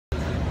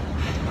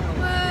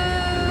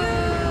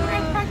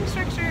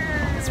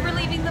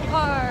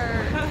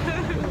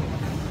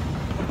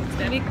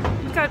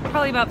we've got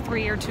probably about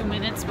 3 or 2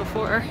 minutes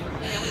before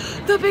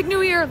the big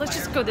New Year. Let's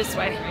just go this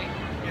way.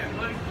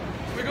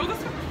 We go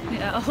this way?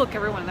 Yeah, oh, look,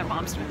 everyone and their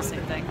mom's doing the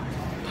same thing.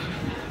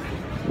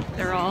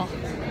 They're all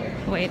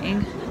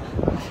waiting.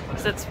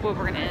 So that's what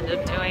we're gonna end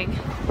up doing.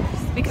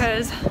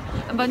 Because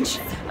a bunch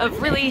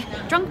of really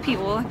drunk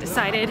people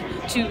decided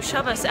to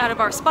shove us out of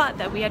our spot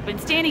that we had been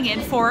standing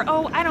in for,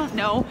 oh, I don't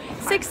know,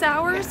 6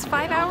 hours,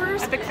 5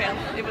 hours? Epic fail.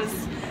 It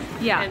was...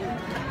 Yeah.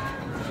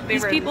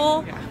 These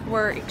people yeah.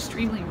 were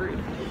extremely rude.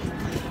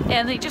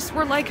 And they just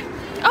were like,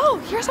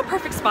 oh, here's a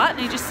perfect spot. And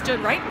they just stood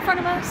right in front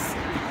of us,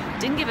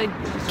 didn't give a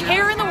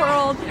care in the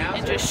world,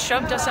 and just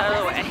shoved us out of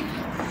the way.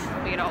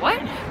 But you know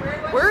what?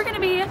 We're gonna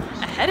be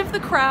ahead of the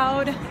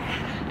crowd,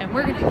 and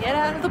we're gonna get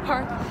out of the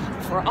park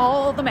for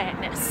all the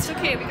madness. It's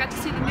okay, we got to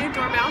see the new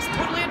dormouse.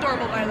 Totally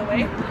adorable, by the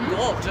way.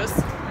 Gorgeous.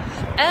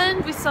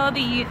 And we saw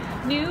the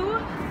new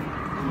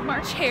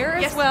March Hare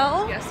as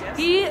well. Yes, yes.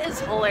 He is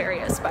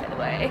hilarious, by the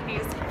way.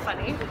 He's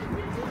funny.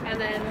 And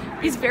then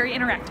He's very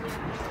interactive.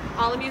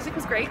 all the music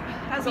was great.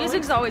 As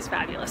Music's always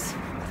fabulous.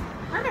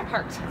 Where am I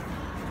parked?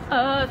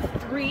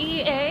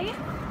 3A?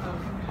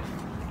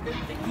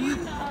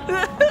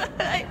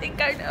 I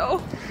think I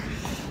know.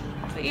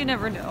 But you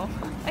never know.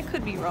 I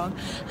could be wrong.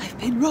 I've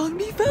been wrong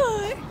before.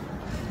 I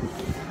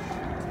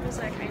was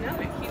like, I know,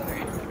 but you were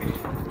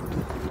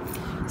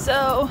in.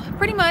 So,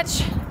 pretty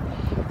much,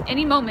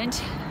 any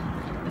moment,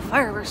 the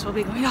fireworks will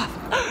be going off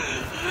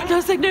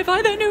to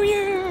signify the new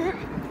year.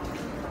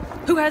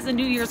 Who has a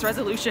New Year's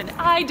resolution?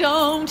 I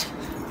don't.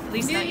 At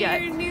least not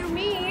yet. New year, new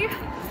me.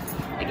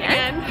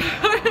 Again?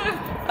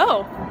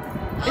 Oh.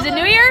 Is it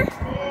New Year?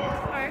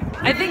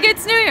 I think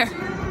it's New Year.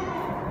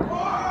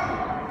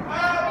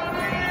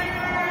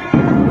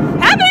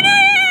 Happy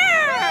New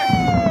Year!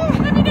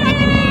 Happy New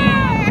Year!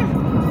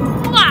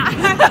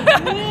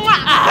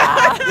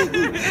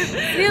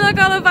 See, look,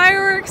 all the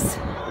fireworks.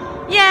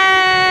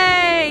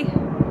 Yay!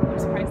 I'm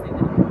surprised they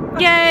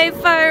did. Yay,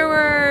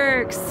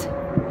 fireworks!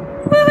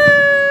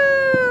 Woohoo!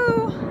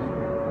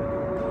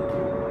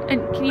 And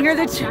can you hear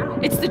the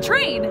it's the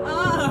train.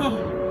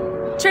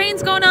 Oh,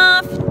 Train's going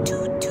off.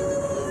 Toot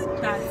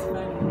toot. that's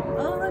funny.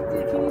 Oh,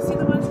 look, can you see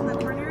the ones from the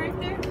corner right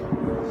there?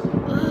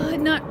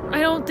 Not. I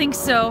don't think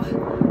so.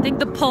 I think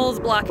the pole's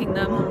blocking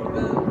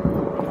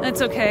them.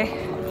 That's okay.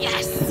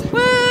 Yes!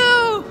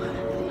 Woo!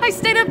 I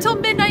stayed up till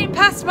midnight and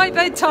past my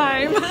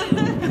bedtime. Oh,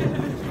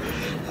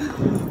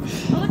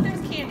 look,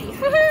 there's candy.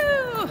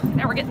 Woohoo!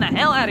 Now we're getting the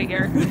hell out of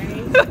here.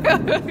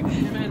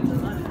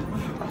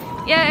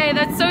 Yay,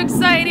 that's so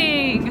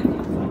exciting!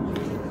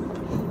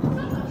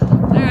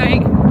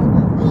 Alright.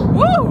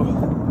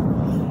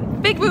 Woo!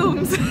 Big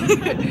booms!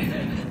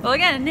 Well,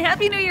 again,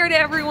 Happy New Year to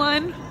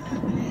everyone!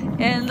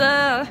 And,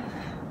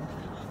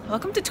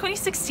 welcome to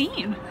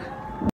 2016.